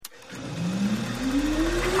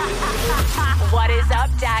is up,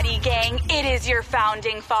 Daddy Gang? It is your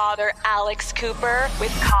founding father, Alex Cooper,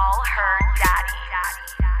 with Call Her Daddy.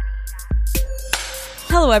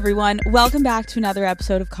 Hello, everyone. Welcome back to another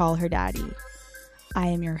episode of Call Her Daddy. I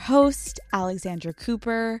am your host, Alexandra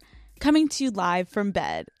Cooper, coming to you live from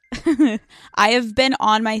bed. I have been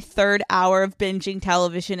on my third hour of binging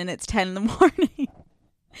television, and it's 10 in the morning.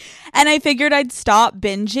 And I figured I'd stop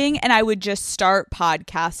binging and I would just start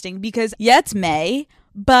podcasting because, yeah, it's May,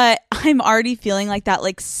 but I'm already feeling like that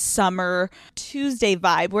like summer Tuesday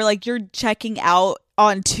vibe where like you're checking out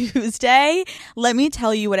on Tuesday. Let me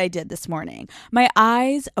tell you what I did this morning. My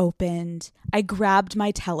eyes opened. I grabbed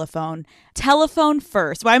my telephone. Telephone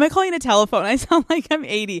first. Why am I calling it a telephone? I sound like I'm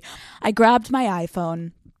 80. I grabbed my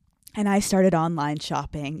iPhone. And I started online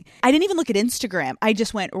shopping. I didn't even look at Instagram. I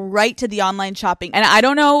just went right to the online shopping. And I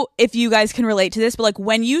don't know if you guys can relate to this, but like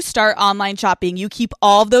when you start online shopping, you keep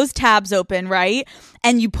all of those tabs open, right?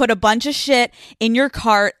 And you put a bunch of shit in your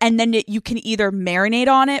cart, and then you can either marinate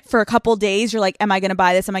on it for a couple days. You're like, am I going to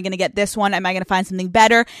buy this? Am I going to get this one? Am I going to find something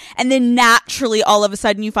better? And then naturally, all of a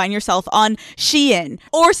sudden, you find yourself on Shein,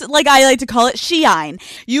 or like I like to call it, Shein.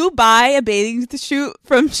 You buy a bathing suit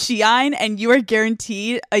from Shein, and you are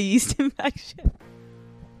guaranteed a yeast infection.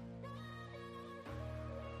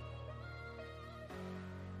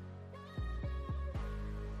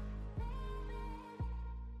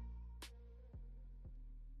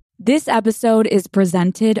 This episode is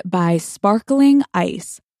presented by Sparkling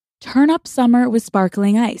Ice. Turn up summer with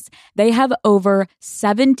Sparkling Ice. They have over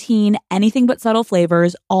 17 anything but subtle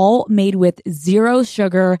flavors, all made with zero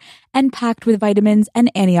sugar and packed with vitamins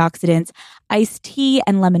and antioxidants. Iced tea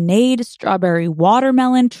and lemonade, strawberry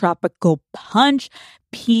watermelon, tropical punch,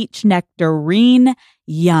 peach nectarine.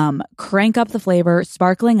 Yum. Crank up the flavor.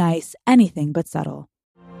 Sparkling Ice, anything but subtle.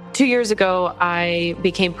 2 years ago, I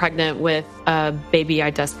became pregnant with a baby I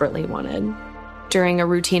desperately wanted. During a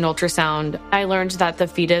routine ultrasound, I learned that the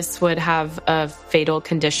fetus would have a fatal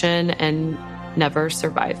condition and never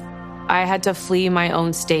survive. I had to flee my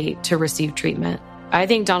own state to receive treatment. I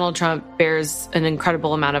think Donald Trump bears an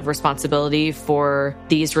incredible amount of responsibility for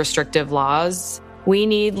these restrictive laws. We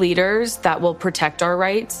need leaders that will protect our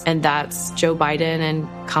rights, and that's Joe Biden and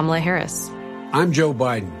Kamala Harris. I'm Joe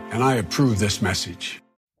Biden, and I approve this message.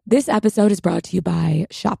 This episode is brought to you by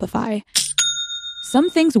Shopify. Some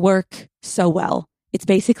things work so well. It's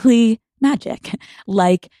basically magic.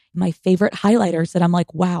 Like my favorite highlighters that I'm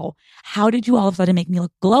like, wow, how did you all of a sudden make me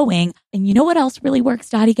look glowing? And you know what else really works,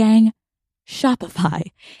 Daddy Gang? Shopify.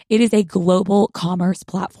 It is a global commerce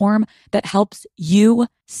platform that helps you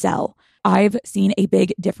sell. I've seen a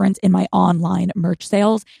big difference in my online merch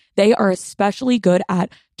sales. They are especially good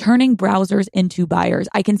at turning browsers into buyers.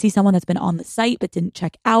 I can see someone that's been on the site but didn't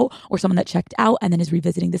check out, or someone that checked out and then is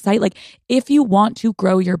revisiting the site. Like if you want to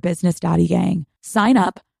grow your business, Daddy Gang, sign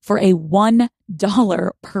up for a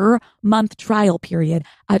 $1 per month trial period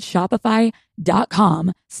at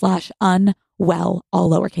shopify.com/unwell,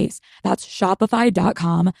 all lowercase. That's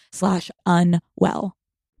shopify.com/unwell.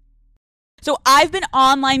 So I've been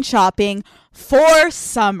online shopping for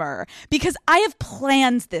summer because I have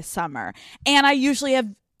plans this summer, and I usually have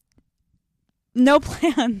no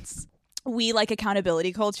plans. We like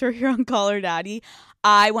accountability culture here on Call Her Daddy.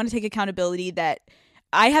 I want to take accountability that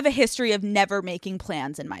I have a history of never making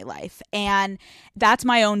plans in my life, and that's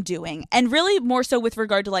my own doing. And really more so with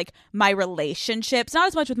regard to like my relationships, not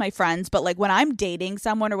as much with my friends, but like when I'm dating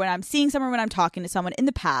someone or when I'm seeing someone, when I'm talking to someone in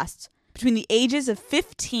the past, between the ages of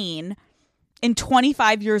 15 and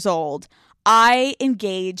 25 years old, I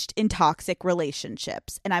engaged in toxic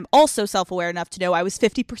relationships. And I'm also self-aware enough to know I was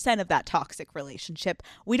 50% of that toxic relationship.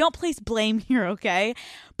 We don't place blame here, okay?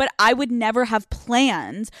 But I would never have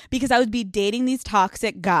plans because I would be dating these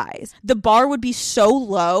toxic guys. The bar would be so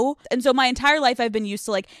low. And so my entire life I've been used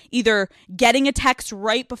to like either getting a text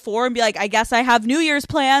right before and be like, I guess I have New Year's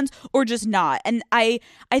plans, or just not. And I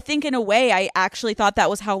think in a way I actually thought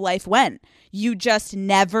that was how life went. You just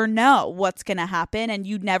never know what's going to happen, and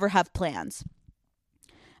you never have plans.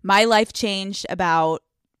 My life changed about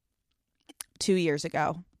 2 years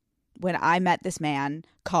ago when I met this man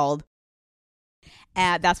called,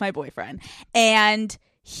 and that's my boyfriend, and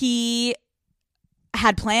he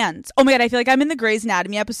had plans. Oh my God, I feel like I'm in the Grey's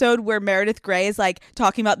Anatomy episode where Meredith Grey is like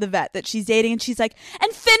talking about the vet that she's dating, and she's like,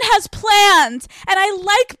 and Finn has plans, and I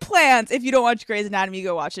like plans. If you don't watch Grey's Anatomy,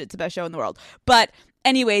 go watch it. It's the best show in the world. But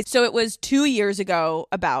anyway, so it was 2 years ago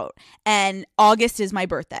about, and August is my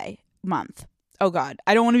birthday month. oh God,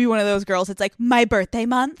 I don't want to be one of those girls. It's like my birthday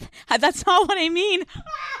month. That's not what I mean.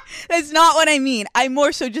 That's not what I mean. I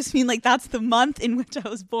more so just mean like that's the month in which I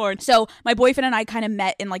was born. So my boyfriend and I kind of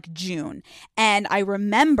met in like June. And I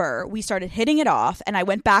remember we started hitting it off and I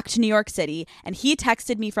went back to New York City and he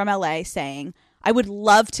texted me from LA saying, I would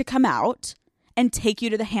love to come out and take you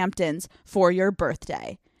to the Hamptons for your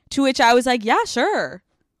birthday. To which I was like, yeah, sure.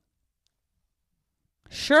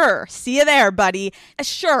 Sure. See you there, buddy.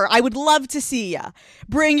 Sure. I would love to see you.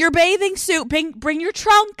 Bring your bathing suit. Bring your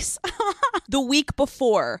trunks. The week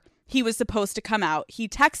before he was supposed to come out, he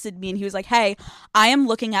texted me and he was like, hey, I am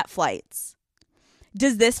looking at flights.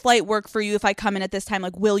 Does this flight work for you if I come in at this time?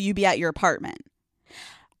 Like, will you be at your apartment?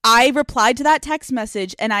 I replied to that text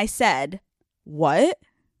message and I said, what?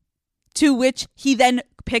 To which he then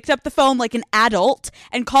picked up the phone like an adult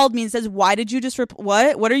and called me and says, why did you just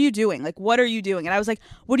what are you doing? Like, what are you doing? And I was like,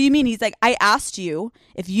 what do you mean? He's like, I asked you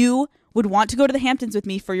if you would want to go to the Hamptons with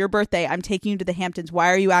me for your birthday. I'm taking you to the Hamptons. Why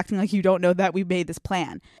are you acting like you don't know that we made this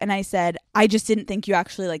plan? And I said, I just didn't think you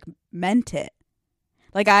actually like meant it.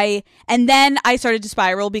 And then I started to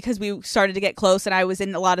spiral because we started to get close and I was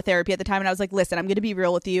in a lot of therapy at the time. And I was like, listen, I'm going to be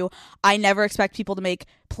real with you. I never expect people to make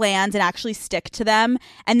plans and actually stick to them.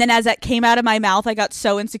 And then as that came out of my mouth, I got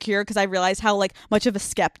so insecure because I realized how like much of a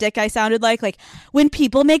skeptic I sounded like when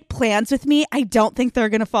people make plans with me, I don't think they're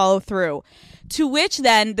going to follow through. To which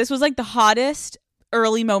then this was like the hottest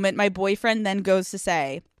early moment. My boyfriend then goes to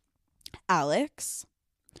say, Alex,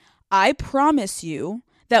 I promise you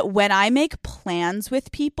that when I make plans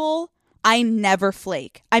with people, I never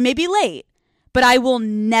flake. I may be late, but I will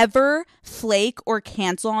never flake or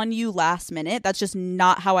cancel on you last minute. That's just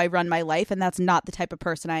not how I run my life, and that's not the type of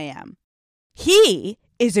person I am. He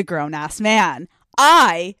is a grown-ass man.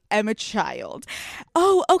 I am a child.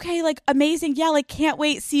 Oh, okay, like amazing. Yeah, like can't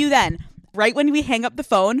wait. See you then. Right when we hang up the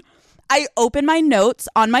phone, I open my notes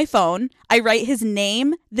on my phone, I write his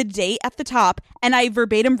name, the date at the top, and I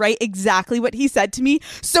verbatim write exactly what he said to me.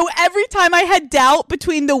 So every time I had doubt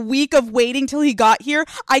between the week of waiting till he got here,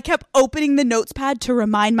 I kept opening the notes pad to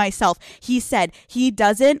remind myself. He said he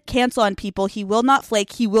doesn't cancel on people. He will not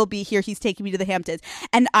flake. He will be here. He's taking me to the Hamptons.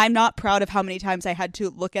 And I'm not proud of how many times I had to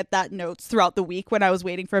look at that notes throughout the week when I was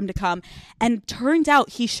waiting for him to come. And turned out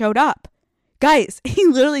he showed up. Guys, he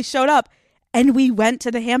literally showed up. And we went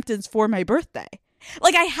to the Hamptons for my birthday.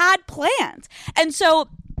 Like I had plans. And so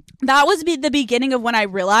that was the beginning of when I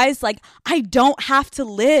realized like I don't have to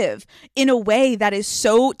live in a way that is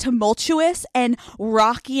so tumultuous and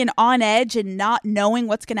rocky and on edge and not knowing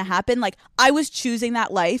what's going to happen. Like I was choosing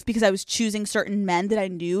that life because I was choosing certain men that I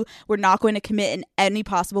knew were not going to commit in any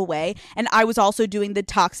possible way. And I was also doing the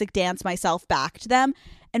toxic dance myself back to them.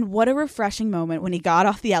 And what a refreshing moment when he got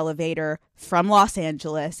off the elevator from Los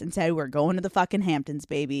Angeles and said, we're going to the fucking Hamptons,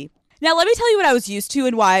 baby. Now, let me tell you what I was used to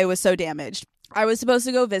and why I was so damaged. I was supposed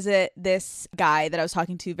to go visit this guy that I was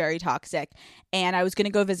talking to, very toxic, and I was going to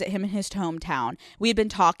go visit him in his hometown. We had been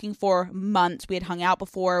talking for months. We had hung out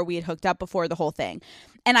before. We had hooked up before, the whole thing.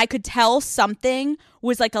 And I could tell something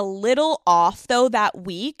was like a little off, though, that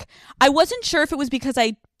week. I wasn't sure if it was because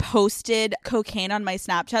I posted cocaine on my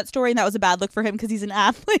Snapchat story, and that was a bad look for him because he's an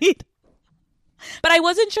athlete. But I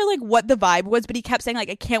wasn't sure like what the vibe was, but he kept saying like,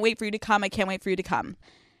 I can't wait for you to come. I can't wait for you to come.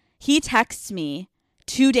 He texts me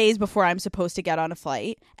 2 days before I'm supposed to get on a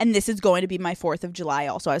flight. And this is going to be my 4th of July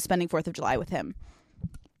also. I was spending 4th of July with him.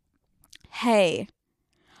 Hey,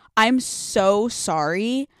 I'm so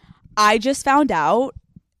sorry. I just found out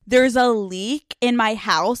there's a leak in my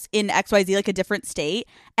house in XYZ, like a different state.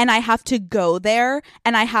 And I have to go there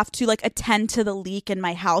and I have to like attend to the leak in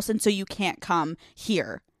my house. And so you can't come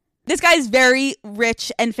here. This guy is very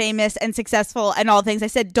rich and famous and successful and all things. I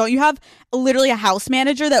said, don't you have literally a house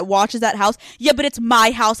manager that watches that house? Yeah, but it's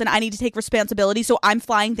my house and I need to take responsibility. So I'm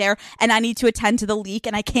flying there and I need to attend to the leak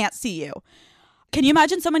and I can't see you. Can you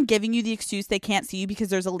imagine someone giving you the excuse they can't see you because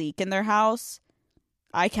there's a leak in their house?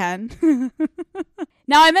 I can.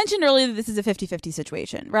 Now, I mentioned earlier that this is a 50-50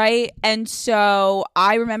 situation, right? And so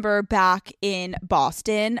I remember back in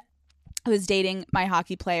Boston, I was dating my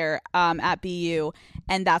hockey player at BU,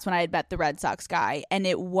 and that's when I had met the Red Sox guy. And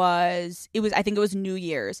it was I think it was New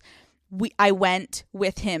Year's. I went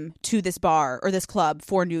with him to this bar or this club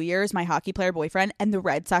for New Year's, my hockey player boyfriend, and the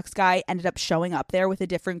Red Sox guy ended up showing up there with a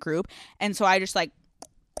different group. And so I just like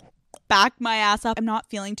backed my ass up. I'm not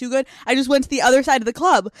feeling too good. I just went to the other side of the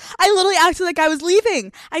club. I literally acted like I was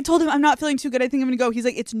leaving. I told him I'm not feeling too good. I think I'm going to go. He's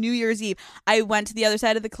like, it's New Year's Eve. I went to the other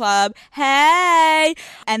side of the club. Hey.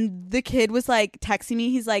 And the kid was like texting me.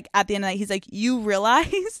 He's like, at the end of the night, he's like, you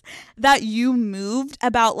realize that you moved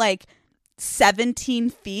about like 17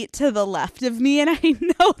 feet to the left of me, and I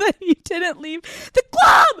know that you didn't leave the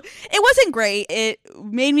club. It wasn't great. It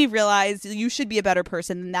made me realize you should be a better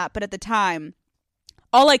person than that. But at the time,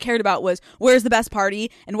 all I cared about was where's the best party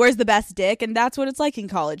and where's the best dick, and that's what it's like in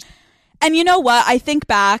college. And you know what? I think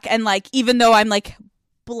back, and like, even though I'm like,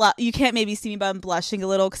 you can't maybe see me, but I'm blushing a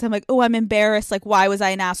little because I'm like, oh, I'm embarrassed. Like, why was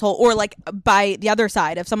I an asshole? Or like, by the other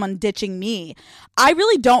side of someone ditching me, I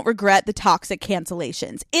really don't regret the toxic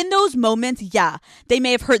cancellations. In those moments, yeah, they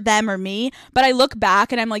may have hurt them or me, but I look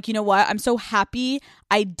back and I'm like, you know what? I'm so happy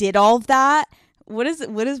I did all of that. What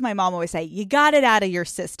does my mom always say? You got it out of your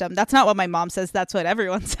system. That's not what my mom says. That's what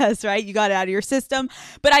everyone says, right? You got it out of your system.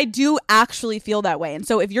 But I do actually feel that way. And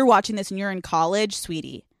so if you're watching this and you're in college,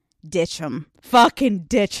 sweetie, ditch them. Fucking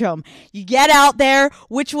ditch them. You get out there.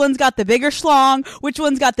 Which one's got the bigger schlong? Which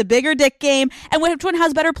one's got the bigger dick game? And which one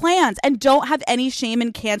has better plans? And don't have any shame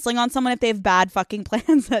in canceling on someone if they have bad fucking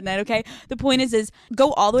plans that night, okay? The point is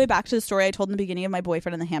go all the way back to the story I told in the beginning of my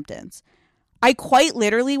boyfriend in the Hamptons. I quite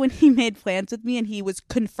literally, when he made plans with me and he was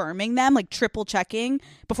confirming them, like triple checking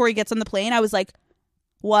before he gets on the plane, I was like,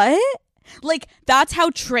 what? Like, that's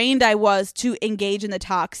how trained I was to engage in the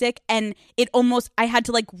toxic. And it almost, I had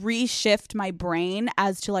to like reshift my brain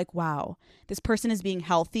as to like, wow, this person is being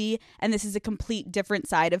healthy and this is a complete different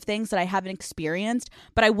side of things that I haven't experienced,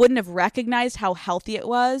 but I wouldn't have recognized how healthy it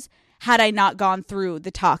was had I not gone through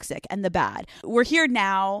the toxic and the bad. We're here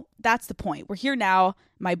now. That's the point. We're here now.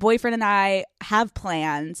 My boyfriend and I have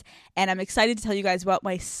plans, and I'm excited to tell you guys about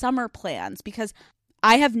my summer plans because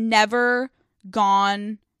I have never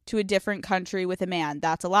gone to a different country with a man.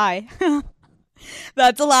 That's a lie.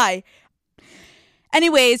 That's a lie.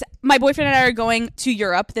 Anyways, my boyfriend and I are going to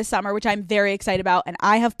Europe this summer, which I'm very excited about, and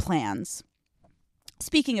I have plans.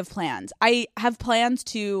 Speaking of plans, I have plans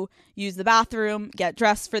to use the bathroom, get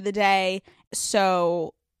dressed for the day.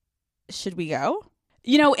 So, should we go?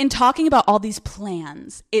 You know, in talking about all these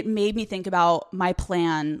plans, it made me think about my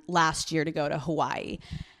plan last year to go to Hawaii.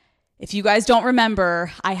 If you guys don't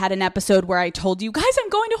remember, I had an episode where I told you guys I'm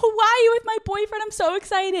going to Hawaii with my boyfriend. I'm so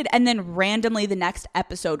excited. And then randomly the next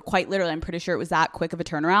episode, quite literally, I'm pretty sure it was that quick of a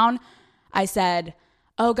turnaround, I said,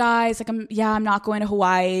 oh guys, like I'm not going to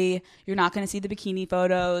Hawaii. You're not going to see the bikini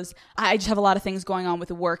photos. I just have a lot of things going on with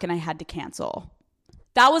work and I had to cancel.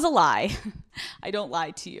 That was a lie. I don't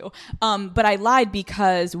lie to you. But I lied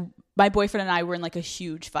because my boyfriend and I were in like a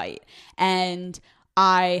huge fight. And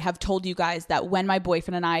I have told you guys that when my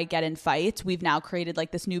boyfriend and I get in fights, we've now created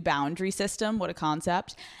like this new boundary system. What a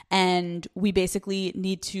concept. And we basically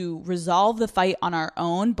need to resolve the fight on our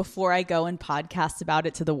own before I go and podcast about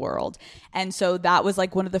it to the world. And so that was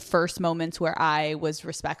like one of the first moments where I was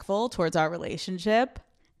respectful towards our relationship.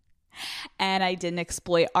 And I didn't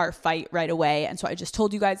exploit our fight right away. And so I just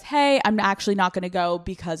told you guys, hey, I'm actually not going to go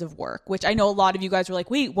because of work, which I know a lot of you guys were like,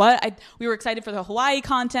 wait, what? We were excited for the Hawaii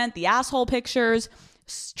content, the asshole pictures.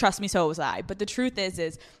 Trust me, so was I. But the truth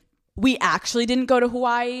is we actually didn't go to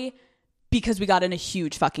Hawaii because we got in a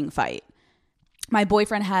huge fucking fight. My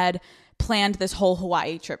boyfriend had planned this whole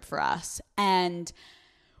Hawaii trip for us. And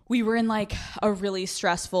we were in like a really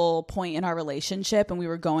stressful point in our relationship and we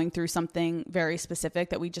were going through something very specific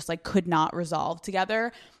that we just like could not resolve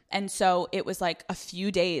together. And so it was like a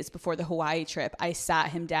few days before the Hawaii trip, I sat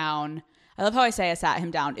him down. I love how I say I sat him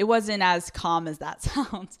down. It wasn't as calm as that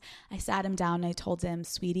sounds. I sat him down and I told him,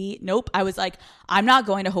 sweetie, nope. I was like, I'm not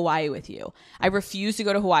going to Hawaii with you. I refuse to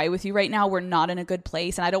go to Hawaii with you right now. We're not in a good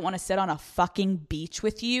place. And I don't want to sit on a fucking beach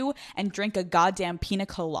with you and drink a goddamn pina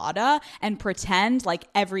colada and pretend like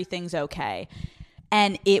everything's okay.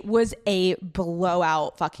 And it was a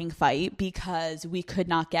blowout fucking fight because we could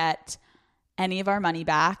not get any of our money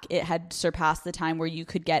back. It had surpassed the time where you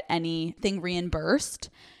could get anything reimbursed.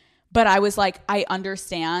 But I was like, I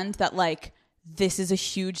understand that like this is a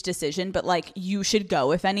huge decision, but like you should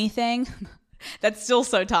go if anything. That's still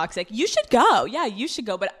so toxic. You should go. Yeah, you should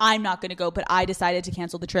go, but I'm not going to go. But I decided to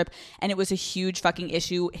cancel the trip and it was a huge fucking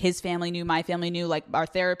issue. His family knew, my family knew, like our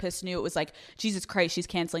therapist knew. It was like, Jesus Christ, she's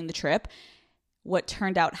canceling the trip. What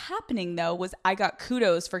turned out happening though was I got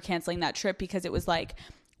kudos for canceling that trip because it was like,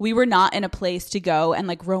 we were not in a place to go and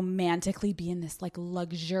like romantically be in this like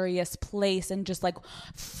luxurious place and just like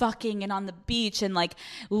fucking and on the beach and like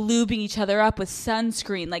lubing each other up with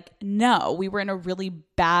sunscreen. Like, no, we were in a really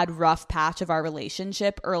bad, rough patch of our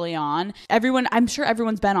relationship early on. I'm sure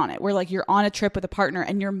everyone's been on it where like you're on a trip with a partner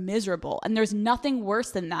and you're miserable. And there's nothing worse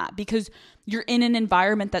than that because you're in an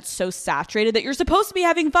environment that's so saturated that you're supposed to be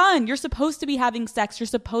having fun. You're supposed to be having sex. You're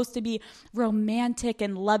supposed to be romantic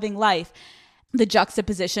and loving life. the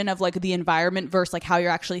juxtaposition of like the environment versus like how you're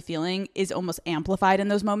actually feeling is almost amplified in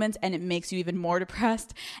those moments, and it makes you even more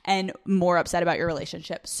depressed and more upset about your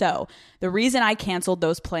relationship. So the reason I canceled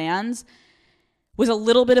those plans was a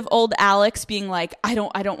little bit of old Alex being like, I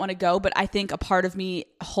don't want to go. But I think a part of me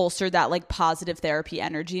holstered that like positive therapy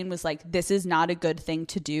energy and was like, this is not a good thing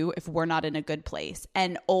to do if we're not in a good place.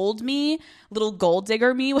 And old me, little gold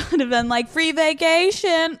digger me, would have been like, free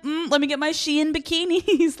vacation. Let me get my Shein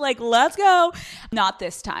bikinis. Like, let's go. Not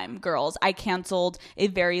this time, girls. I canceled a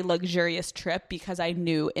very luxurious trip because I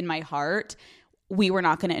knew in my heart we were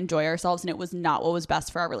not going to enjoy ourselves, and it was not what was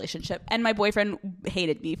best for our relationship. And my boyfriend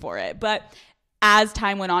hated me for it. But as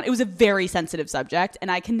time went on, it was a very sensitive subject,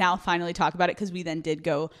 and I can now finally talk about it because we then did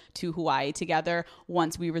go to Hawaii together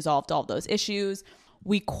once we resolved all those issues.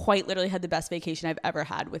 We quite literally had the best vacation I've ever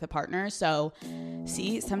had with a partner. So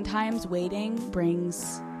see, sometimes waiting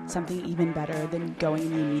brings something even better than going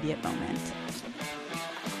in the immediate moment.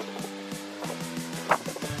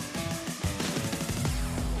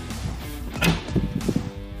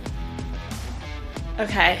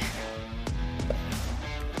 Okay.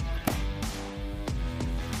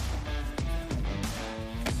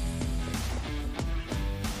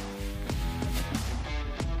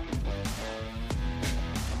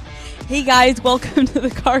 Hey guys, welcome to the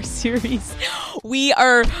car series. We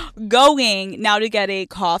are going now to get a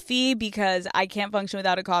coffee because I can't function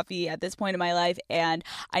without a coffee at this point in my life, and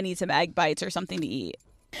I need some egg bites or something to eat.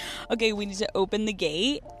 Okay, we need to open the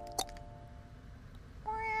gate.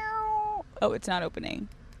 Oh, it's not opening.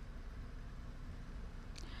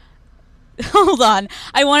 Hold on.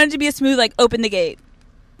 I want it to be a smooth, like, open the gate.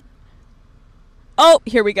 Oh,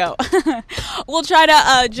 here we go. We'll try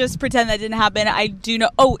to just pretend that didn't happen. I do know.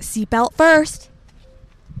 Oh, seatbelt first.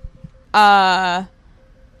 I'm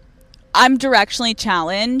directionally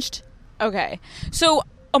challenged. Okay. So,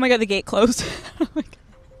 oh my God, the gate closed. Oh my God.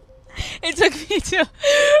 It took me to...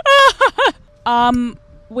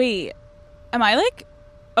 wait. Am I like...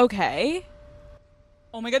 Okay.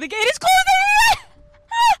 Oh my God, the gate is closing!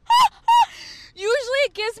 Usually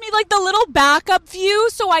it gives me like the little backup view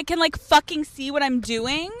so I can like fucking see what I'm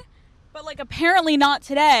doing. But like apparently not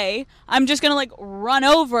today. I'm just gonna like run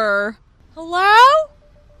over. Hello?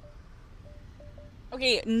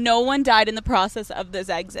 Okay, no one died in the process of this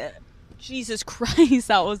exit. Jesus Christ,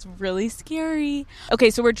 that was really scary. Okay,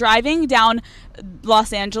 so we're driving down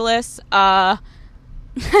Los Angeles. I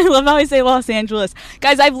love how I say Los Angeles.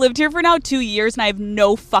 Guys, I've lived here for now 2 years and I have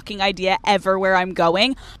no fucking idea ever where I'm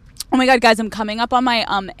going. Oh my God, guys, I'm coming up on my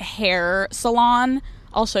hair salon.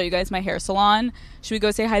 I'll show you guys my hair salon. Should we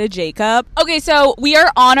go say hi to Jacob? Okay, so we are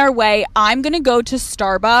on our way. I'm going to go to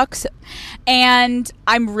Starbucks, and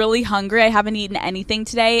I'm really hungry. I haven't eaten anything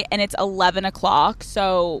today, and it's 11 o'clock.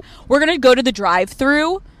 So we're going to go to the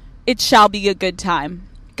drive-thru. It shall be a good time.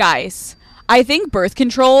 Guys, I think birth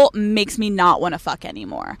control makes me not want to fuck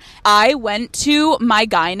anymore. I went to my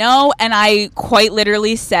gyno, and I quite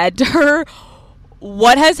literally said to her,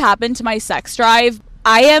 what has happened to my sex drive?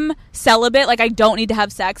 I am celibate. Like, I don't need to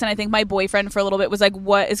have sex. And I think my boyfriend for a little bit was like,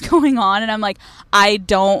 what is going on? And I'm like, I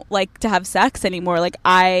don't like to have sex anymore. Like,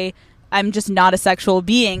 I'm just not a sexual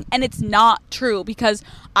being. And it's not true because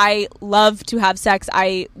I love to have sex.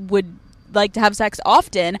 I would like to have sex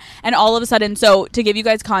often. And all of a sudden, so to give you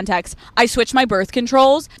guys context, I switched my birth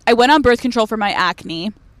controls. I went on birth control for my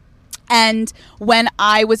acne. And when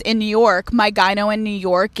I was in New York, my gyno in New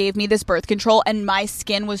York gave me this birth control, and my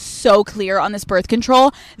skin was so clear on this birth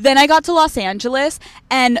control. Then I got to Los Angeles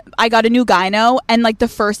and I got a new gyno, and like the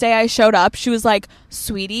first day I showed up, she was like,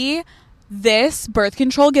 sweetie, this birth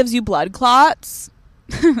control gives you blood clots.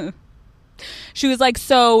 She was like,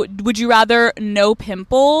 so would you rather no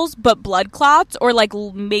pimples but blood clots, or like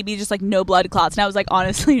maybe just like no blood clots? And I was like,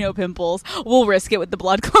 honestly, no pimples. We'll risk it with the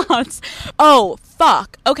blood clots. Oh,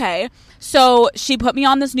 fuck. Okay. So she put me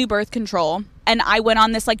on this new birth control, and I went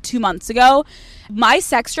on this like 2 months ago. My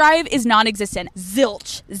sex drive is non-existent.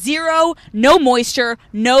 Zilch. Zero. No moisture.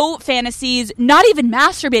 No fantasies. Not even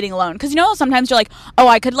masturbating alone. Because you know sometimes you're like, oh,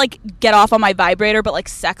 I could like get off on my vibrator, but like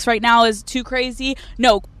sex right now is too crazy.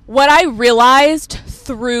 No. What I realized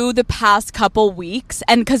through the past couple weeks,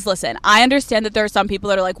 and because listen, I understand that there are some people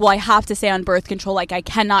that are like, well, I have to stay on birth control, like I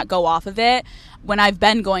cannot go off of it, when I've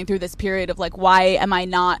been going through this period of like, why am I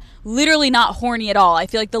not, literally not horny at all? I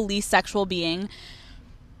feel like the least sexual being.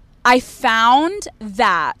 I found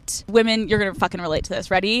that women, you're going to fucking relate to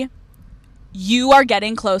this, ready? You are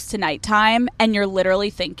getting close to nighttime and you're literally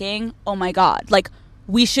thinking, oh my God, like,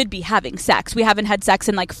 we should be having sex. We haven't had sex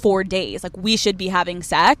in like 4 days. Like, we should be having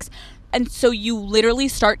sex. And so you literally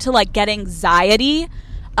start to like get anxiety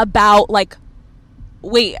about like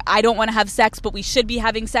wait, I don't want to have sex, but we should be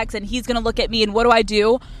having sex, and he's going to look at me, and what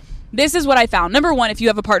do? This is what I found. Number one, if you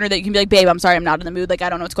have a partner that you can be like, babe, I'm sorry, I'm not in the mood. Like, I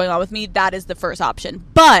don't know what's going on with me. That is the first option.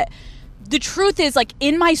 But the truth is, like,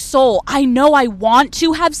 in my soul, I know I want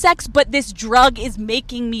to have sex, but this drug is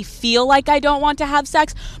making me feel like I don't want to have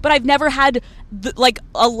sex. But I've never had like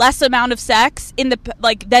a less amount of sex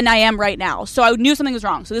than I am right now. So I knew something was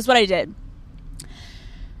wrong. So this is what I did.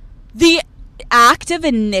 The act of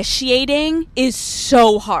initiating is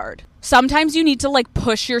so hard. Sometimes you need to like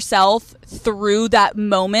push yourself through that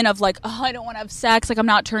moment of like, oh, I don't want to have sex, like I'm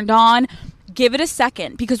not turned on. Give it a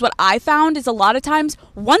second, because what I found is a lot of times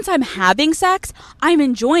once I'm having sex, I'm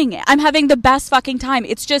enjoying it. I'm having the best fucking time.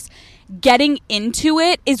 It's just getting into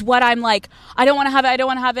it is what I'm like, I don't want to have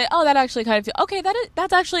it. Oh, that actually kind of feel okay.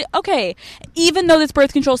 That's actually okay. Even though this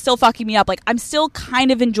birth control is still fucking me up, like I'm still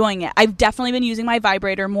kind of enjoying it. I've definitely been using my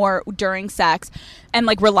vibrator more during sex and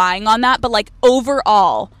like relying on that. But like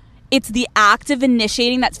overall, it's the act of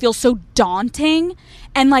initiating that feels so daunting,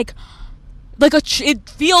 and like it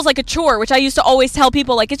feels like a chore, which I used to always tell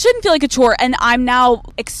people, like, it shouldn't feel like a chore. And I'm now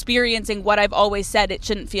experiencing what I've always said it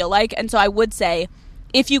shouldn't feel like. And so I would say,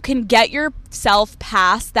 if you can get yourself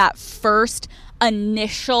past that first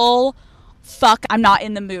initial, fuck, I'm not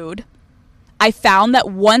in the mood, I found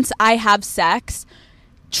that once I have sex,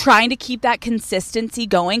 trying to keep that consistency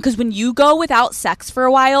going, because when you go without sex for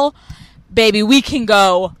a while, baby, we can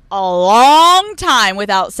go a long time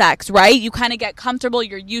without sex, right? You kind of get comfortable.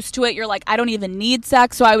 You're used to it. You're like, I don't even need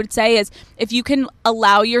sex. So I would say is if you can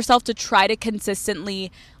allow yourself to try to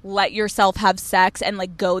consistently let yourself have sex and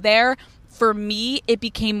like go there, for me, it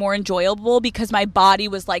became more enjoyable because my body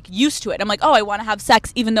was like used to it. I'm like, oh, I want to have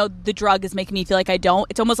sex, even though the drug is making me feel like I don't.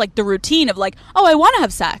 It's almost like the routine of like, oh, I want to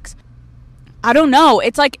have sex. I don't know.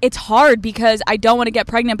 It's like, it's hard because I don't want to get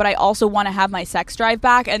pregnant, but I also want to have my sex drive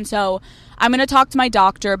back. And so I'm going to talk to my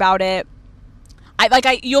doctor about it.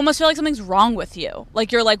 You almost feel like something's wrong with you.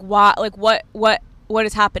 Like you're like, what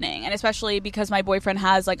is happening? And especially because my boyfriend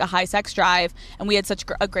has like a high sex drive and we had such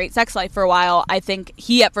a great sex life for a while. I think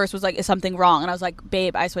he at first was like, is something wrong? And I was like,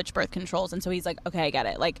 babe, I switched birth controls. And so he's like, okay, I get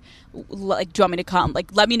it. Like, do you want me to come?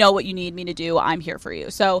 Like, let me know what you need me to do. I'm here for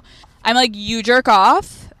you. So I'm like, you jerk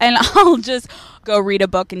off and I'll just go read a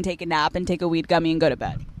book and take a nap and take a weed gummy and go to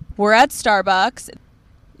bed. We're at Starbucks.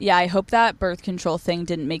 Yeah, I hope that birth control thing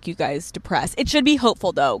didn't make you guys depressed. It should be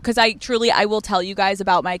hopeful though, because I will tell you guys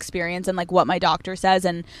about my experience and like what my doctor says.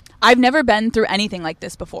 And I've never been through anything like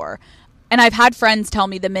this before. And I've had friends tell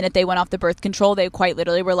me the minute they went off the birth control, they quite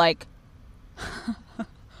literally were like,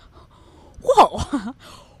 whoa,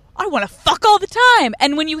 I want to fuck all the time.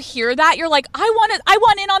 And when you hear that, you're like, I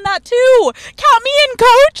want in on that too. Count me in,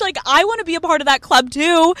 coach. Like, I want to be a part of that club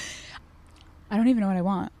too. I don't even know what I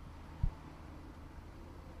want.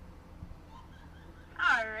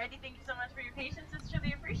 Alrighty, thank you so much for your patience. It's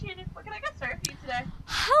truly appreciated. What can I get served for you today?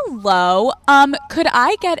 Hello. Could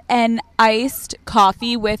I get an iced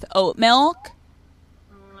coffee with oat milk?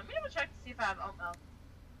 Let me double check to see if I have oat milk.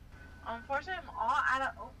 Unfortunately, I'm all out of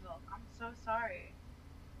oat milk. I'm so sorry.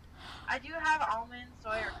 I do have almond,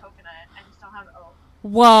 soy, or coconut. I just don't have oat.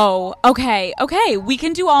 Whoa. Okay. We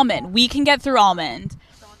can do almond. We can get through almond.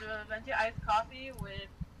 So we'll do a venti iced coffee with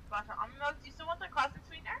splash of almond milk. Do you still want the classic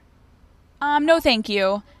sweetener? No, thank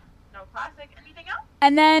you. No classic. Anything else?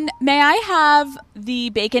 And then, may I have the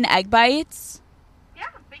bacon egg bites? Yeah,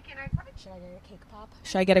 bacon egg bites. Should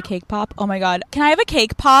I get a cake pop? Oh my god. Can I have a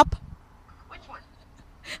cake pop? Which one?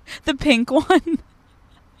 The pink one.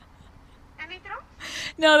 Anything else?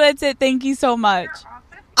 No, that's it. Thank you so much. You're all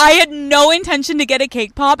set. I had no intention to get a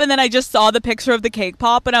cake pop, and then I just saw the picture of the cake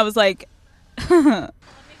pop, and I was like, Let me find your iced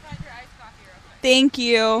coffee real quick. thank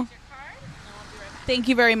you. Here's your card, and we'll be right back. Thank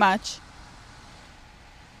you very much.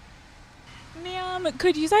 Ma'am,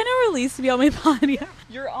 could you sign a release to be on my podcast?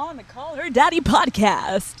 You're on the Call Her Daddy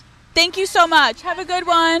podcast. Thank you so much. Have a good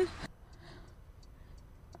one.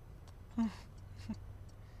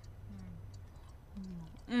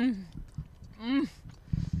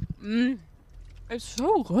 It's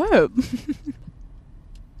so good.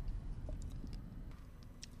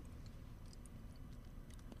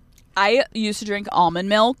 I used to drink almond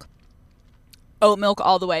milk. Oat milk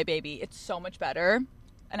all the way, baby. It's so much better.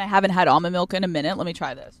 And I haven't had almond milk in a minute. Let me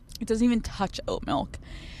try this. It doesn't even touch oat milk.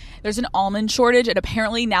 There's an almond shortage, and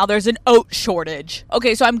apparently now there's an oat shortage.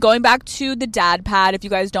 Okay, so I'm going back to the dad pad. If you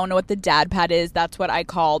guys don't know what the dad pad is, that's what I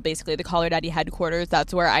call basically the Call Her Daddy headquarters.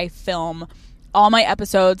 That's where I film all my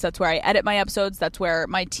episodes. That's where I edit my episodes. That's where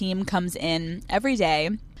my team comes in every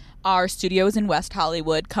day. Our studio is in West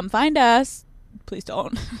Hollywood. Come find us. Please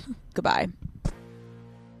don't. Goodbye.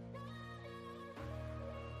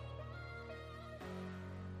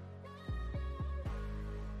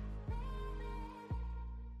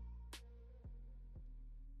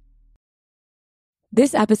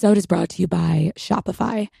 This episode is brought to you by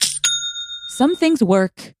Shopify. Some things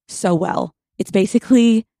work so well. It's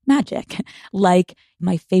basically magic. Like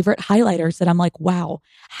my favorite highlighters that I'm like, wow,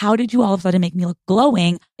 how did you all of a sudden make me look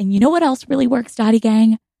glowing? And you know what else really works, Daddy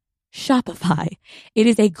Gang? Shopify. It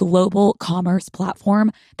is a global commerce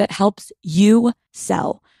platform that helps you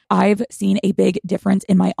sell. I've seen a big difference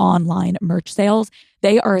in my online merch sales.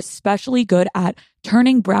 They are especially good at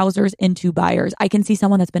turning browsers into buyers. I can see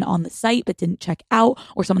someone that's been on the site but didn't check out,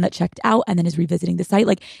 or someone that checked out and then is revisiting the site.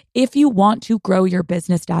 Like, if you want to grow your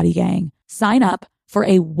business, Daddy Gang, sign up for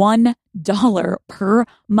a $1 per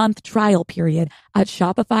month trial period at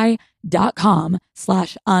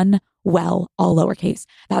shopify.com/unwell, all lowercase.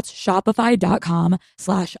 That's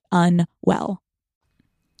shopify.com/unwell.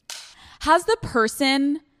 Has the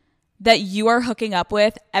person that you are hooking up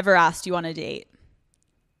with ever asked you on a date?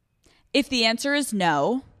 If the answer is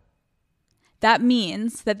no, that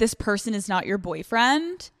means that this person is not your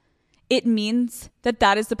boyfriend. It means that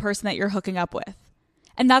that is the person that you're hooking up with.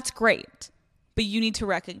 And that's great. But you need to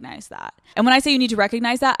recognize that. And when I say you need to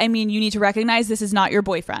recognize that, I mean you need to recognize this is not your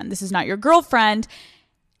boyfriend. This is not your girlfriend.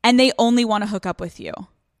 And they only want to hook up with you.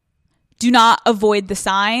 Do not avoid the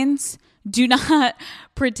signs. Do not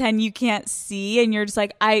pretend you can't see and you're just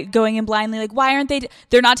like going in blindly, like, why aren't they?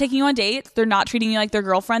 They're not taking you on dates. They're not treating you like their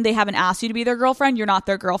girlfriend. They haven't asked you to be their girlfriend. You're not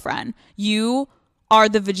their girlfriend. You are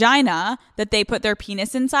the vagina that they put their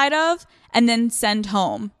penis inside of and then send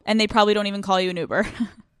home. And they probably don't even call you an Uber.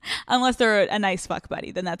 Unless they're a nice fuck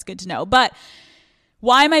buddy, then that's good to know. But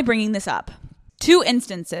why am I bringing this up? 2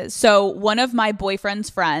 instances. So one of my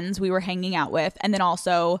boyfriend's friends we were hanging out with, and then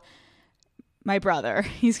also my brother.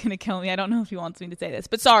 He's going to kill me. I don't know if he wants me to say this,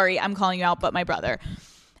 but sorry, I'm calling you out, but my brother.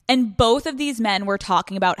 And both of these men were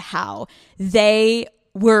talking about how they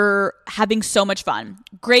were having so much fun.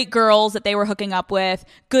 Great girls that they were hooking up with,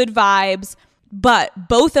 good vibes, but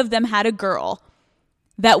both of them had a girl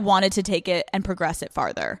that wanted to take it and progress it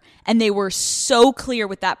farther. And they were so clear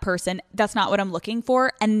with that person, that's not what I'm looking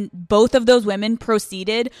for. And both of those women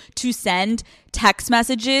proceeded to send text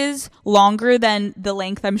messages longer than the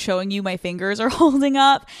length I'm showing you my fingers are holding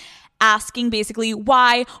up, asking basically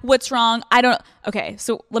why, what's wrong. Okay,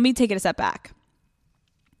 so let me take it a step back.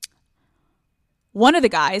 One of the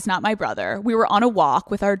guys, not my brother, we were on a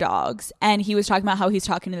walk with our dogs and he was talking about how he's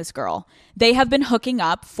talking to this girl. They have been hooking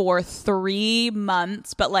up for 3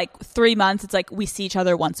 months, but like 3 months, it's like we see each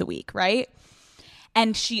other once a week, right?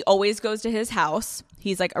 And she always goes to his house.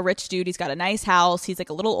 He's like a rich dude. He's got a nice house. He's like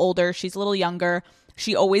a little older. She's a little younger.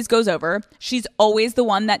 She always goes over. She's always the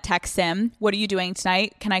one that texts him, what are you doing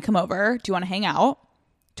tonight? Can I come over? Do you want to hang out?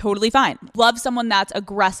 Totally fine. Love someone that's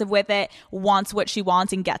aggressive with it, wants what she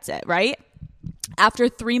wants and gets it, right? After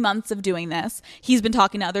 3 months of doing this, he's been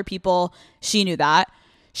talking to other people. She knew that.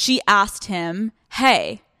 She asked him,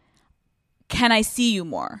 hey, can I see you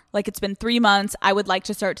more? Like, it's been 3 months. I would like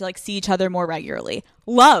to start to like see each other more regularly.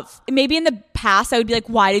 Love. Maybe in the past I would be like,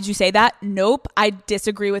 why did you say that? Nope. I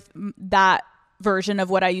disagree with that version of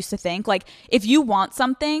what I used to think. Like, if you want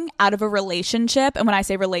something out of a relationship, and when I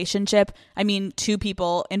say relationship, I mean 2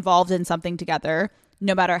 people involved in something together,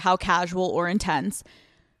 no matter how casual or intense.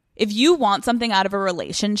 If you want something out of a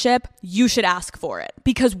relationship, you should ask for it.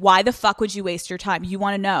 Because why the fuck would you waste your time? You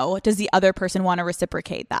want to know, does the other person want to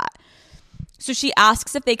reciprocate that? So she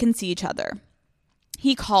asks if they can see each other.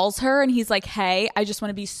 He calls her and he's like, hey, I just want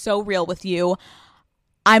to be so real with you.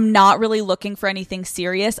 I'm not really looking for anything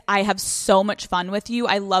serious. I have so much fun with you.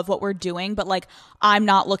 I love what we're doing, but like, I'm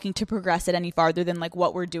not looking to progress it any farther than like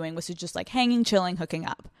what we're doing, which is just like hanging, chilling, hooking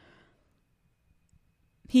up.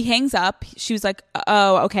 He hangs up. She was like,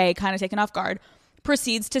 oh, okay, kind of taken off guard.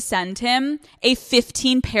 Proceeds to send him a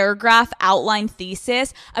 15-paragraph outline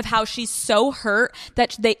thesis of how she's so hurt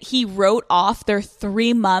that he wrote off their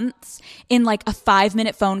 3 months in like a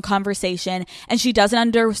 5-minute phone conversation, and she doesn't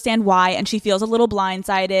understand why, and she feels a little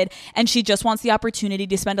blindsided, and she just wants the opportunity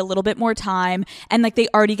to spend a little bit more time, and like they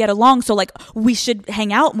already get along, so like we should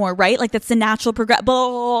hang out more, right? Like that's the natural progress. Blah,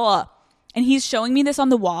 blah, blah. And he's showing me this on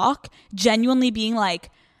the walk, genuinely being like,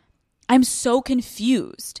 I'm so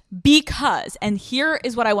confused because, and here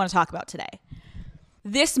is what I want to talk about today.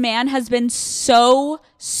 This man has been so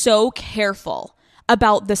careful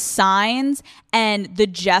about the signs and the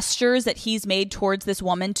gestures that he's made towards this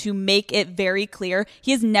woman to make it very clear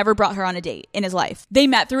he has never brought her on a date in his life. They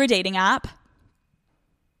met through a dating app.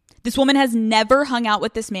 This woman has never hung out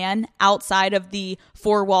with this man outside of the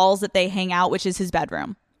 4 walls that they hang out, which is his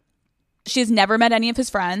bedroom. She has never met any of his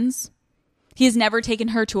friends. He has never taken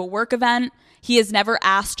her to a work event. He has never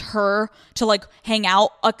asked her to like hang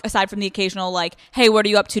out aside from the occasional like, hey, what are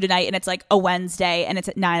you up to tonight? And it's like a Wednesday and it's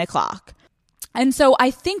at 9:00. And so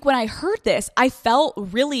I think when I heard this, I felt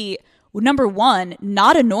really, number one,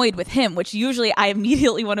 not annoyed with him, which usually I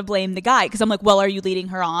immediately want to blame the guy because I'm like, well, are you leading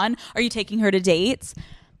her on? Are you taking her to dates?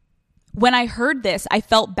 When I heard this, I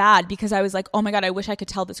felt bad because I was like, oh my God, I wish I could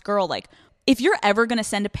tell this girl, like, if you're ever going to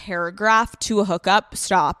send a paragraph to a hookup,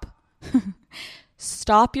 stop.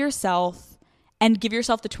 Stop yourself and give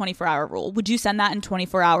yourself the 24-hour rule. Would you send that in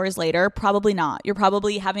 24 hours later? Probably not. You're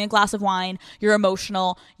probably having a glass of wine. You're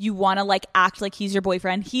emotional. You want to like act like he's your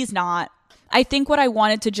boyfriend. He's not. I think what I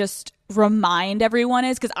wanted to just remind everyone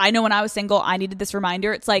is, because I know when I was single, I needed this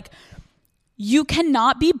reminder. It's like, you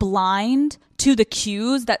cannot be blind to the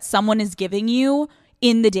cues that someone is giving you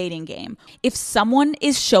in the dating game. If someone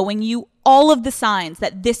is showing you all of the signs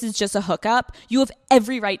that this is just a hookup, you have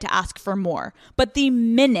every right to ask for more. But the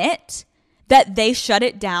minute that they shut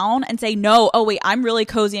it down and say, no, oh wait, I'm really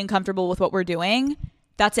cozy and comfortable with what we're doing,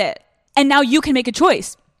 that's it. And now you can make a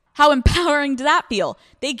choice. How empowering does that feel?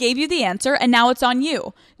 They gave you the answer and now it's on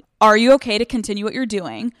you. Are you okay to continue what you're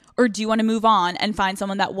doing? Or do you want to move on and find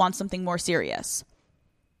someone that wants something more serious?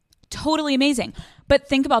 Totally amazing. But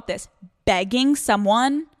think about this. Begging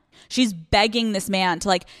someone, she's begging this man to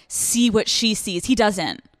like see what she sees. He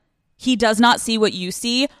doesn't. He does not see what you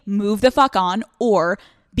see. Move the fuck on or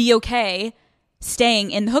be okay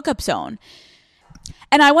staying in the hookup zone.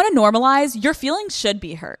 And I want to normalize your feelings should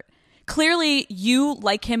be hurt. Clearly, you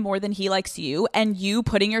like him more than he likes you, and you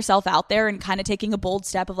putting yourself out there and kind of taking a bold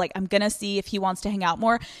step of like, I'm going to see if he wants to hang out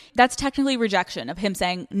more. That's technically rejection of him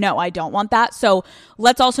saying, no, I don't want that. So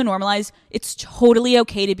let's also normalize it's totally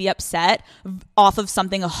okay to be upset off of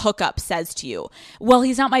something a hookup says to you. Well,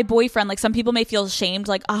 he's not my boyfriend. Like some people may feel ashamed,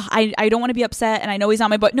 like, oh, I don't want to be upset and I know he's not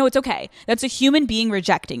my boy. No, it's okay. That's a human being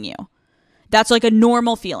rejecting you. That's like a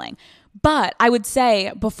normal feeling. But I would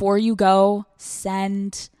say before you go,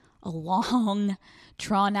 send a long,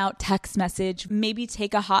 drawn out text message, maybe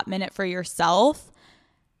take a hot minute for yourself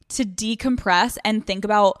to decompress and think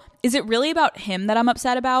about, is it really about him that I'm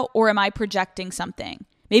upset about, or am I projecting something?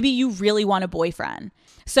 Maybe you really want a boyfriend.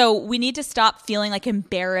 So we need to stop feeling like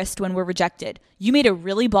embarrassed when we're rejected. You made a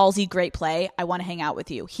really ballsy, great play. I want to hang out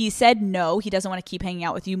with you. He said no, he doesn't want to keep hanging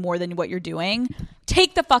out with you more than what you're doing.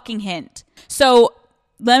 Take the fucking hint. So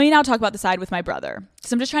let me now talk about the side with my brother.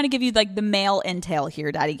 So I'm just trying to give you like the male intel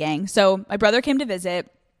here, Daddy Gang. So my brother came to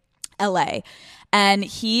visit LA and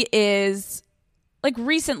he is like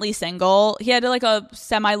recently single. He had like a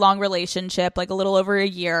semi-long relationship, like a little over a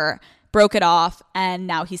year, broke it off, and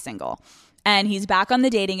now he's single. And he's back on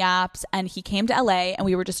the dating apps and he came to LA and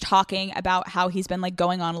we were just talking about how he's been like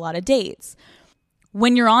going on a lot of dates.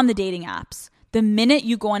 When you're on the dating apps, the minute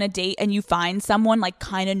you go on a date and you find someone like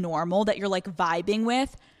kind of normal that you're like vibing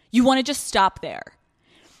with, you want to just stop there.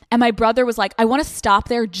 And my brother was like, I want to stop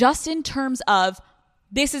there just in terms of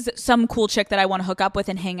this is some cool chick that I want to hook up with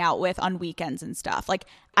and hang out with on weekends and stuff. Like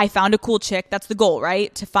I found a cool chick. That's the goal,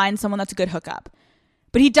 right? To find someone that's a good hookup.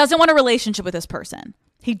 But he doesn't want a relationship with this person.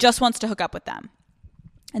 He just wants to hook up with them.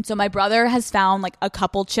 And so my brother has found like a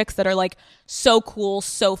couple chicks that are like so cool,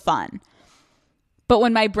 so fun. But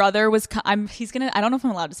when my brother was, I don't know if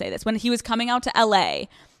I'm allowed to say this. When he was coming out to LA,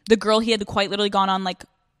 the girl he had quite literally gone on like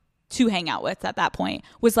to hang out with at that point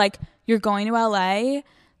was like, you're going to LA,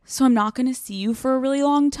 so I'm not going to see you for a really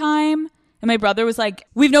long time. And my brother was like,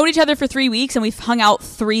 we've known each other for 3 weeks and we've hung out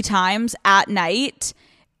 3 times at night,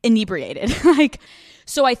 inebriated. Like,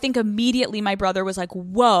 so I think immediately my brother was like,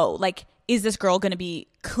 whoa, like, is this girl going to be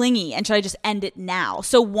clingy? And should I just end it now?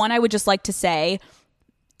 So one, I would just like to say,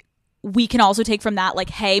 we can also take from that, like,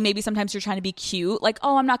 hey, maybe sometimes you're trying to be cute. Like,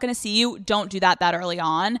 oh, I'm not going to see you. Don't do that early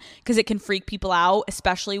on because it can freak people out,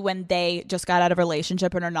 especially when they just got out of a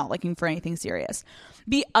relationship and are not looking for anything serious.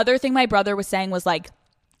 The other thing my brother was saying was like,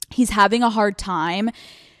 he's having a hard time.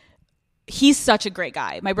 He's such a great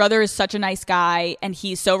guy. My brother is such a nice guy and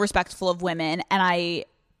he's so respectful of women. And I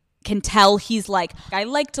can tell he's like, I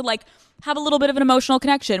like to like have a little bit of an emotional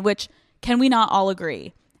connection, which can we not all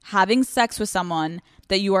agree? Having sex with someone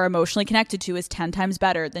that you are emotionally connected to is 10 times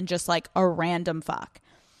better than just like a random fuck.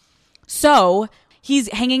 So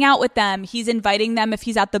he's hanging out with them. He's inviting them if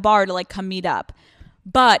he's at the bar to like come meet up.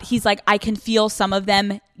 But he's like, I can feel some of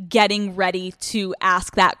them getting ready to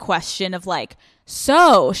ask that question of like,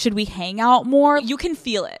 so should we hang out more? You can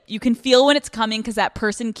feel it. You can feel when it's coming because that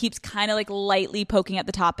person keeps kind of like lightly poking at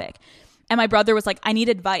the topic. And my brother was like, I need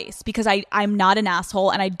advice because I'm not an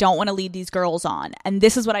asshole and I don't want to lead these girls on. And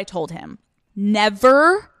this is what I told him.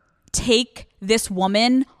 Never take this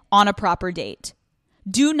woman on a proper date.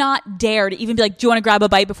 Do not dare to even be like, do you want to grab a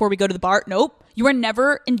bite before we go to the bar? Nope. You are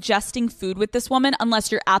never ingesting food with this woman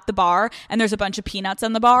unless you're at the bar and there's a bunch of peanuts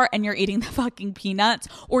on the bar and you're eating the fucking peanuts,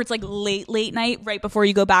 or it's like late night right before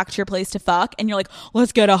you go back to your place to fuck and you're like,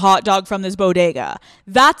 let's get a hot dog from this bodega.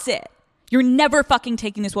 That's it. You're never fucking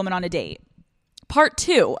taking this woman on a date. Part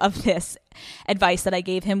 2 of this advice that I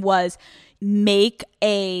gave him was make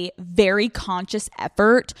a very conscious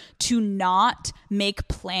effort to not make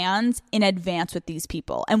plans in advance with these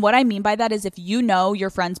people. And what I mean by that is if you know your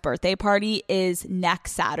friend's birthday party is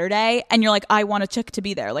next Saturday and you're like, I want a chick to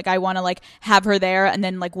be there. Like I want to like have her there and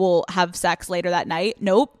then like we'll have sex later that night.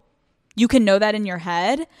 Nope. You can know that in your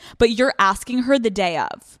head, but you're asking her the day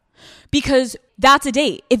of. Because that's a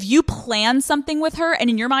date. If you plan something with her and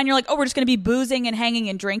in your mind you're like, oh, we're just going to be boozing and hanging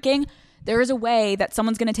and drinking, there is a way that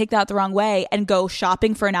someone's going to take that the wrong way and go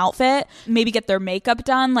shopping for an outfit, maybe get their makeup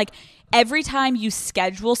done. Like every time you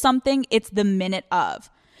schedule something, it's the minute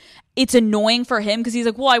of. It's annoying for him because he's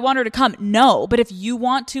like, well, I want her to come. No, but if you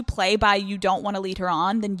want to play by you don't want to lead her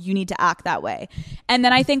on, then you need to act that way. And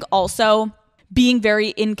then I think also being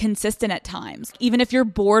very inconsistent at times. Even if you're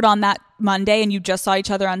bored on that Monday and you just saw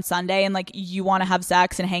each other on Sunday and like you want to have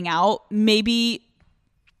sex and hang out, maybe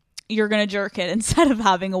you're going to jerk it instead of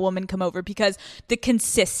having a woman come over, because the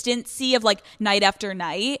consistency of like night after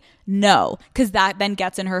night, no, because that then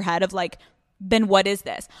gets in her head of like, then what is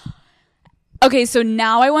this? Okay, so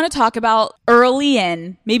now I want to talk about early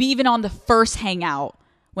in, maybe even on the first hangout,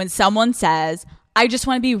 when someone says, I just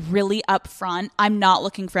want to be really upfront. I'm not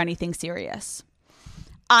looking for anything serious.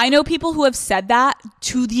 I know people who have said that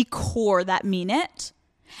to the core that mean it.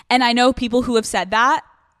 And I know people who have said that,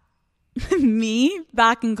 me,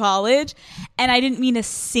 back in college, and I didn't mean a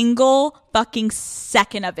single fucking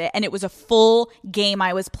second of it. And it was a full game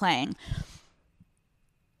I was playing.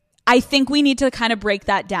 I think we need to kind of break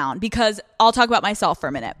that down, because I'll talk about myself for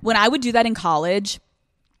a minute. When I would do that in college,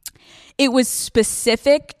 it was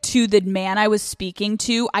specific to the man I was speaking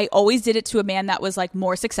to. I always did it to a man that was like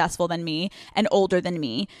more successful than me and older than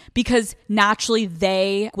me, because naturally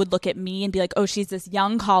they would look at me and be like, oh, she's this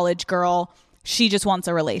young college girl. She just wants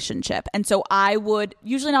a relationship. And so I would,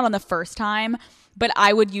 usually not on the first time, but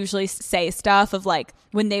I would usually say stuff of like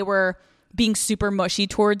when they were being super mushy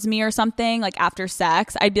towards me or something, like after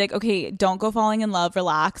sex, I'd be like, okay, don't go falling in love,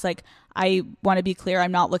 relax. Like, I want to be clear,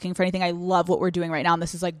 I'm not looking for anything. I love what we're doing right now, and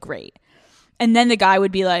this is like great. And then the guy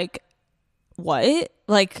would be like, what?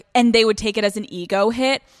 Like, and they would take it as an ego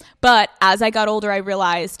hit. But as I got older, I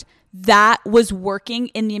realized that was working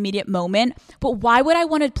in the immediate moment. But why would I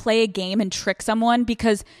want to play a game and trick someone?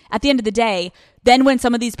 Because at the end of the day, then when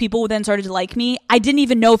some of these people then started to like me, I didn't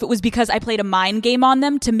even know if it was because I played a mind game on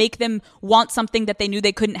them to make them want something that they knew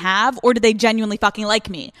they couldn't have, or did they genuinely fucking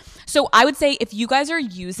like me? So I would say if you guys are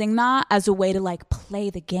using that as a way to like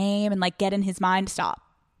play the game and like get in his mind, stop.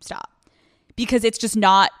 Because it's just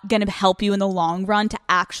not going to help you in the long run to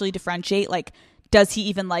actually differentiate, like, does he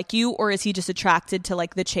even like you, or is he just attracted to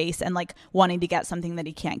like the chase and like wanting to get something that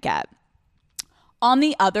he can't get? On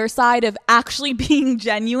the other side of actually being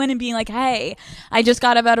genuine and being like, hey, I just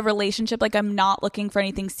got out of a relationship, like I'm not looking for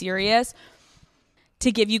anything serious.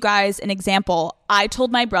 To give you guys an example, I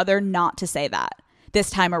told my brother not to say that this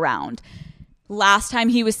time around. Last time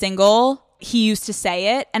he was single, he used to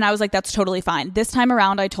say it, and I was like, that's totally fine. This time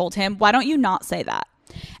around, I told him, why don't you not say that?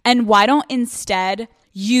 And why don't instead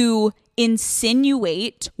you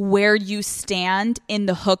insinuate where you stand in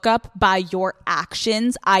the hookup by your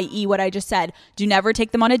actions, i.e. what I just said. Do never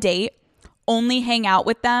take them on a date. Only hang out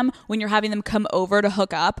with them when you're having them come over to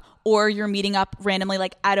hook up, or you're meeting up randomly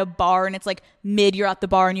like at a bar and it's like you're at the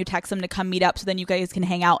bar and you text them to come meet up so then you guys can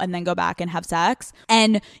hang out and then go back and have sex.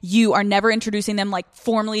 And you are never introducing them like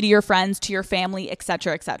formally to your friends, to your family,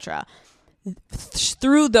 etc., etc.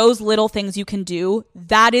 Through those little things you can do,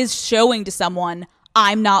 that is showing to someone,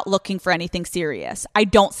 I'm not looking for anything serious. I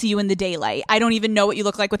don't see you in the daylight. I don't even know what you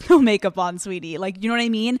look like with no makeup on, sweetie. Like, you know what I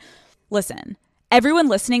mean? Listen, everyone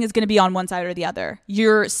listening is going to be on one side or the other.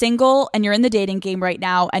 You're single and you're in the dating game right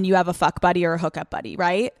now and you have a fuck buddy or a hookup buddy,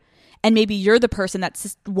 right? And maybe you're the person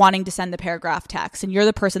that's wanting to send the paragraph text, and you're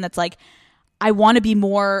the person that's like, I want to be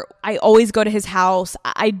more, I always go to his house.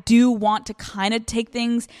 I do want to kind of take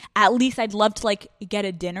things, at least I'd love to like get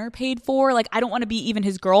a dinner paid for. Like, I don't want to be even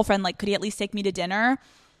his girlfriend. Like, could he at least take me to dinner?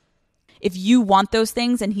 If you want those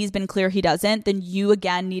things and he's been clear he doesn't, then you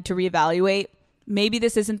again need to reevaluate. Maybe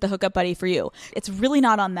this isn't the hookup buddy for you. It's really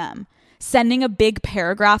not on them. Sending a big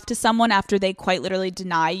paragraph to someone after they quite literally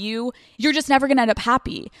deny you, you're just never going to end up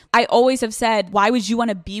happy. I always have said, why would you want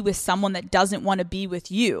to be with someone that doesn't want to be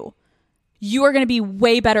with you? You are going to be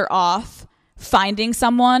way better off finding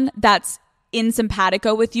someone that's in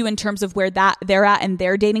simpatico with you in terms of where that they're at in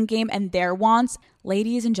their dating game and their wants.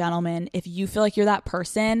 Ladies and gentlemen, if you feel like you're that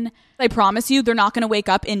person, I promise you they're not going to wake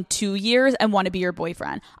up in 2 years and want to be your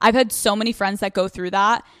boyfriend. I've had so many friends that go through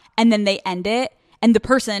that and then they end it. And the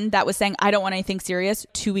person that was saying, I don't want anything serious,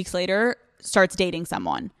 2 weeks later starts dating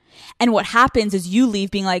someone. And what happens is you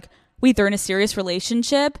leave being like, wait, they're in a serious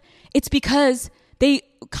relationship. It's because they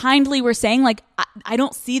kindly were saying like, I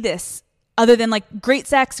don't see this other than like great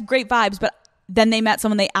sex, great vibes. But then they met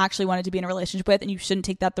someone they actually wanted to be in a relationship with. And you shouldn't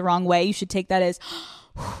take that the wrong way. You should take that as,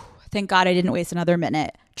 thank God I didn't waste another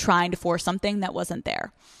minute trying to force something that wasn't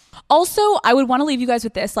there. Also, I would want to leave you guys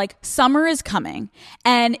with this, like summer is coming.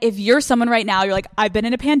 And if you're someone right now, you're like, I've been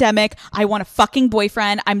in a pandemic. I want a fucking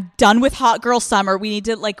boyfriend. I'm done with hot girl summer. We need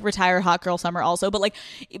to like retire hot girl summer also. But like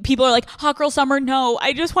people are like, hot girl summer. No,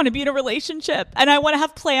 I just want to be in a relationship and I want to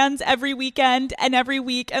have plans every weekend and every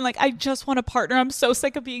week. And like, I just want a partner. I'm so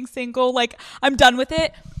sick of being single. Like I'm done with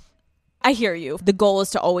it. I hear you. The goal is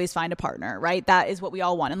to always find a partner, right? That is what we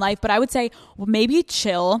all want in life. But I would say, well, maybe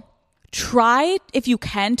chill. Try, if you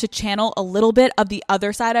can, to channel a little bit of the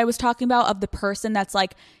other side I was talking about, of the person that's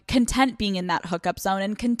like content being in that hookup zone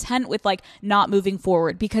and content with like not moving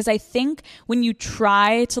forward. Because I think when you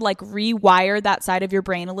try to like rewire that side of your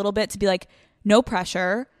brain a little bit to be like, no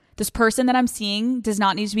pressure. This person that I'm seeing does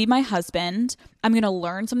not need to be my husband. I'm going to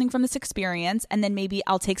learn something from this experience and then maybe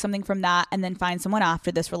I'll take something from that and then find someone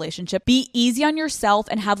after this relationship. Be easy on yourself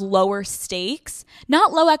and have lower stakes,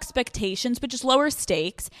 not low expectations, but just lower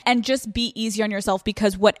stakes, and just be easy on yourself,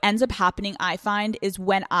 because what ends up happening, I find, is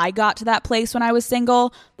when I got to that place when I was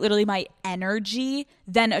single, literally my energy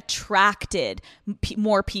then attracted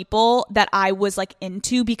more people that I was like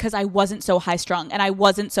into, because I wasn't so high strung and I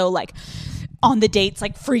wasn't so like on the dates,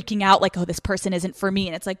 like freaking out, like, oh, this person isn't for me.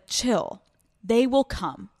 And it's like, chill. They will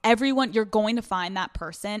come. Everyone, you're going to find that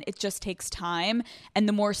person. It just takes time. And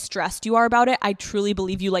the more stressed you are about it, I truly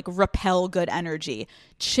believe you like repel good energy.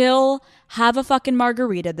 Chill. Have a fucking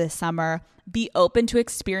margarita this summer. Be open to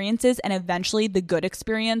experiences, and eventually the good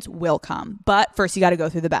experience will come. But first you got to go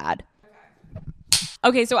through the bad.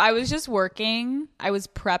 Okay, so I was just working. I was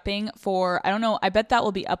prepping for, I don't know, I bet that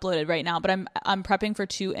will be uploaded right now, but I'm prepping for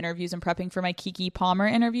 2 interviews. I'm prepping for my Keke Palmer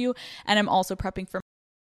interview, and I'm also prepping for my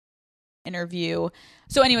interview.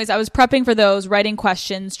 So anyways, I was prepping for those, writing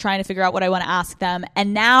questions, trying to figure out what I want to ask them.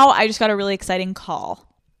 And now I just got a really exciting call.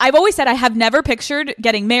 I've always said I have never pictured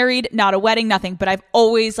getting married, not a wedding, nothing, but I've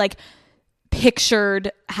always like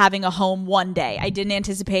pictured having a home one day. I didn't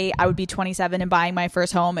anticipate I would be 27 and buying my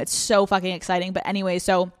first home. It's so fucking exciting. But anyway,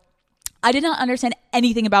 so I did not understand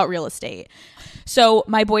anything about real estate. So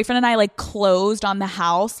my boyfriend and I like closed on the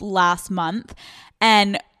house last month,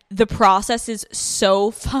 and the process is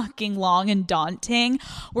so fucking long and daunting.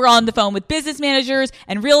 We're on the phone with business managers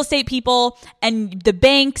and real estate people and the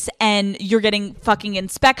banks, and you're getting fucking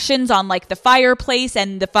inspections on like the fireplace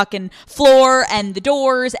and the fucking floor and the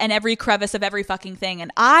doors and every crevice of every fucking thing.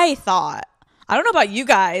 And I thought, I don't know about you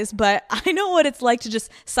guys, but I know what it's like to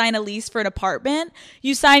just sign a lease for an apartment.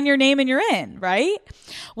 You sign your name and you're in, right?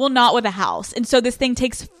 Well, not with a house. And so this thing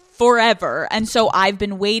takes forever. And so I've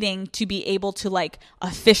been waiting to be able to like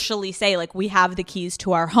officially say like we have the keys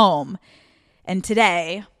to our home. And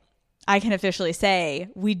today I can officially say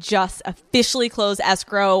we just officially closed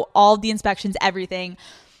escrow, all the inspections, everything,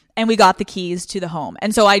 and we got the keys to the home.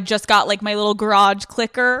 And so I just got like my little garage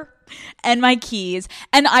clicker and my keys.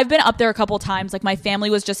 And I've been up there a couple times. Like my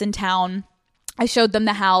family was just in town. I showed them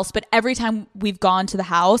the house, but every time we've gone to the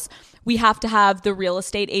house, we have to have the real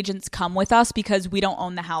estate agents come with us because we don't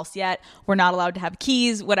own the house yet. We're not allowed to have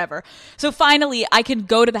keys, whatever. So finally, I can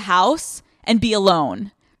go to the house and be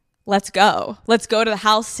alone. Let's go. Let's go to the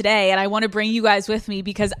house today. And I want to bring you guys with me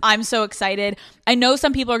because I'm so excited. I know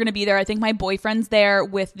some people are going to be there. I think my boyfriend's there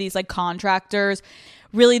with these like contractors.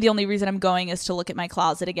 Really, the only reason I'm going is to look at my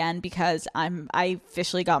closet again because I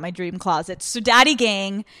officially got my dream closet. So Daddy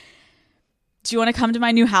Gang, do you want to come to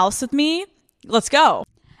my new house with me? Let's go.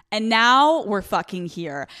 And now we're fucking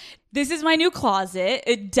here. This is my new closet.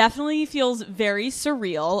 It definitely feels very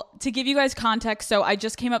surreal. To give you guys context, so I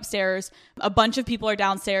just came upstairs. A bunch of people are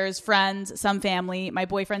downstairs, friends, some family. My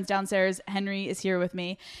boyfriend's downstairs. Henry is here with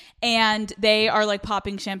me. And they are like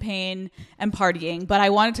popping champagne and partying. But I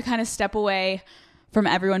wanted to kind of step away from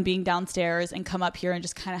everyone being downstairs and come up here and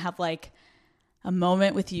just kind of have like a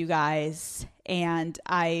moment with you guys. And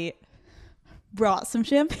I brought some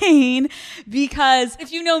champagne because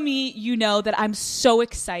if you know me, you know that I'm so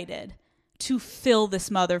excited to fill this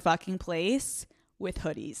motherfucking place with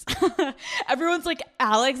hoodies. Everyone's like,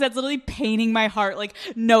 Alex, that's literally painting my heart. Like,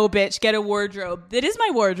 no, bitch, get a wardrobe. It is my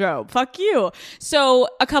wardrobe. Fuck you. So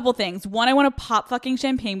a couple things. One, I want to pop fucking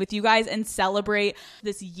champagne with you guys and celebrate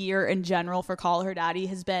this year in general for Call Her Daddy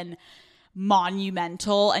has been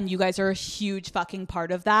monumental, and you guys are a huge fucking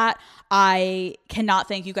part of that. I cannot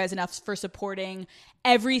thank you guys enough for supporting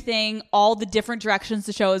everything, all the different directions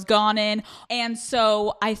the show has gone in. And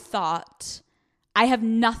so I thought, I have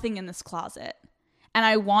nothing in this closet, and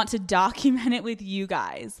I want to document it with you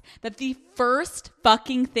guys that the first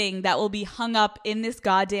fucking thing that will be hung up in this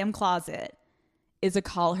goddamn closet is a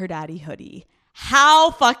Call Her Daddy hoodie.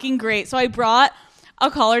 How fucking great. So I brought a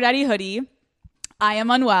Call Her Daddy hoodie. I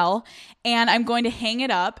am unwell, and I'm going to hang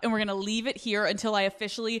it up, and we're going to leave it here until I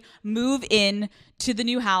officially move in to the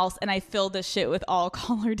new house and I fill this shit with all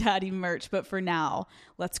Call Her Daddy merch. But for now,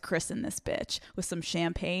 let's christen this bitch with some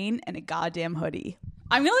champagne and a goddamn hoodie.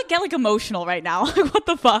 I'm going to get like emotional right now. Like, what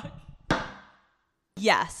the fuck?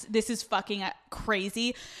 Yes, this is fucking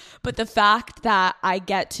crazy. But the fact that I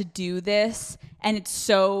get to do this, and it's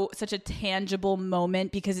such a tangible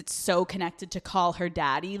moment because it's so connected to Call Her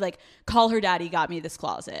Daddy. Like, Call Her Daddy got me this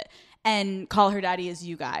closet, and Call Her Daddy is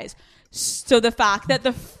you guys. So the fact that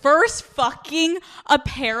the first fucking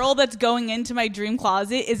apparel that's going into my dream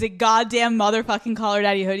closet is a goddamn motherfucking Call Her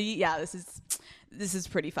Daddy hoodie. Yeah, this is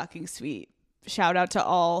pretty fucking sweet. Shout out to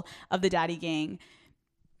all of the daddy gang.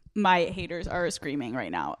 My haters are screaming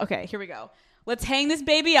right now. Okay, here we go. Let's hang this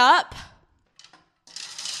baby up.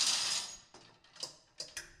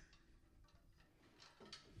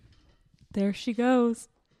 There she goes.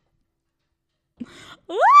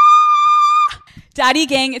 Ah! Daddy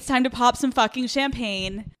gang, it's time to pop some fucking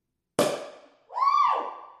champagne.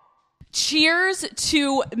 Cheers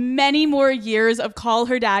to many more years of Call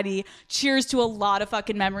Her Daddy. Cheers to a lot of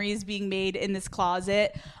fucking memories being made in this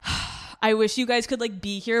closet. I wish you guys could like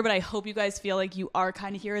be here, but I hope you guys feel like you are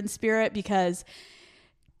kind of here in spirit, because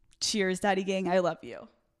cheers, Daddy gang. I love you.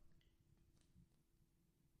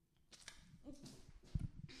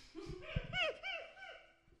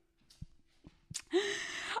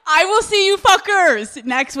 I will see you fuckers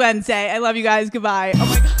next Wednesday. I love you guys. Goodbye. Oh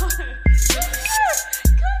my God.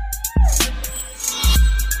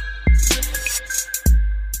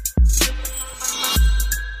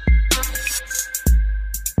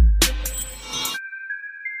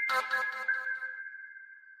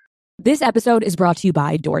 This episode is brought to you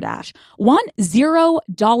by DoorDash. Want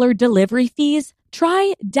 $0 delivery fees?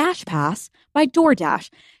 Try Dash Pass by DoorDash.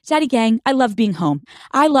 Daddy gang, I love being home.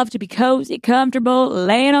 I love to be cozy, comfortable,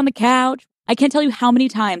 laying on the couch. I can't tell you how many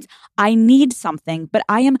times I need something, but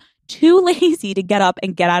I am too lazy to get up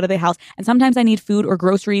and get out of the house. And sometimes I need food or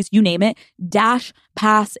groceries, you name it. Dash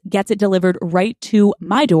Pass gets it delivered right to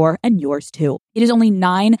my door, and yours too. It is only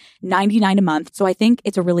 $9.99 a month, so I think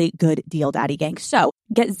it's a really good deal, Daddy gang. So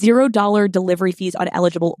get $0 delivery fees on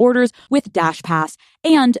eligible orders with Dash Pass,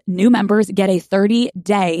 and new members get a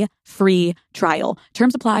 30-day free trial.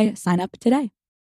 Terms apply. Sign up today.